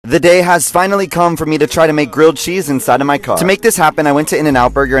The day has finally come for me to try to make grilled cheese inside of my car. To make this happen, I went to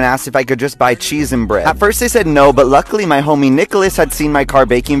In-N-Out Burger and asked if I could just buy cheese and bread. At first they said no, but luckily my homie Nicholas had seen my car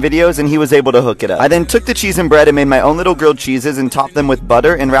baking videos and he was able to hook it up. I then took the cheese and bread and made my own little grilled cheeses and topped them with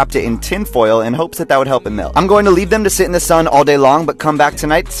butter and wrapped it in tin foil in hopes that that would help it melt. I'm going to leave them to sit in the sun all day long, but come back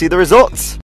tonight to see the results.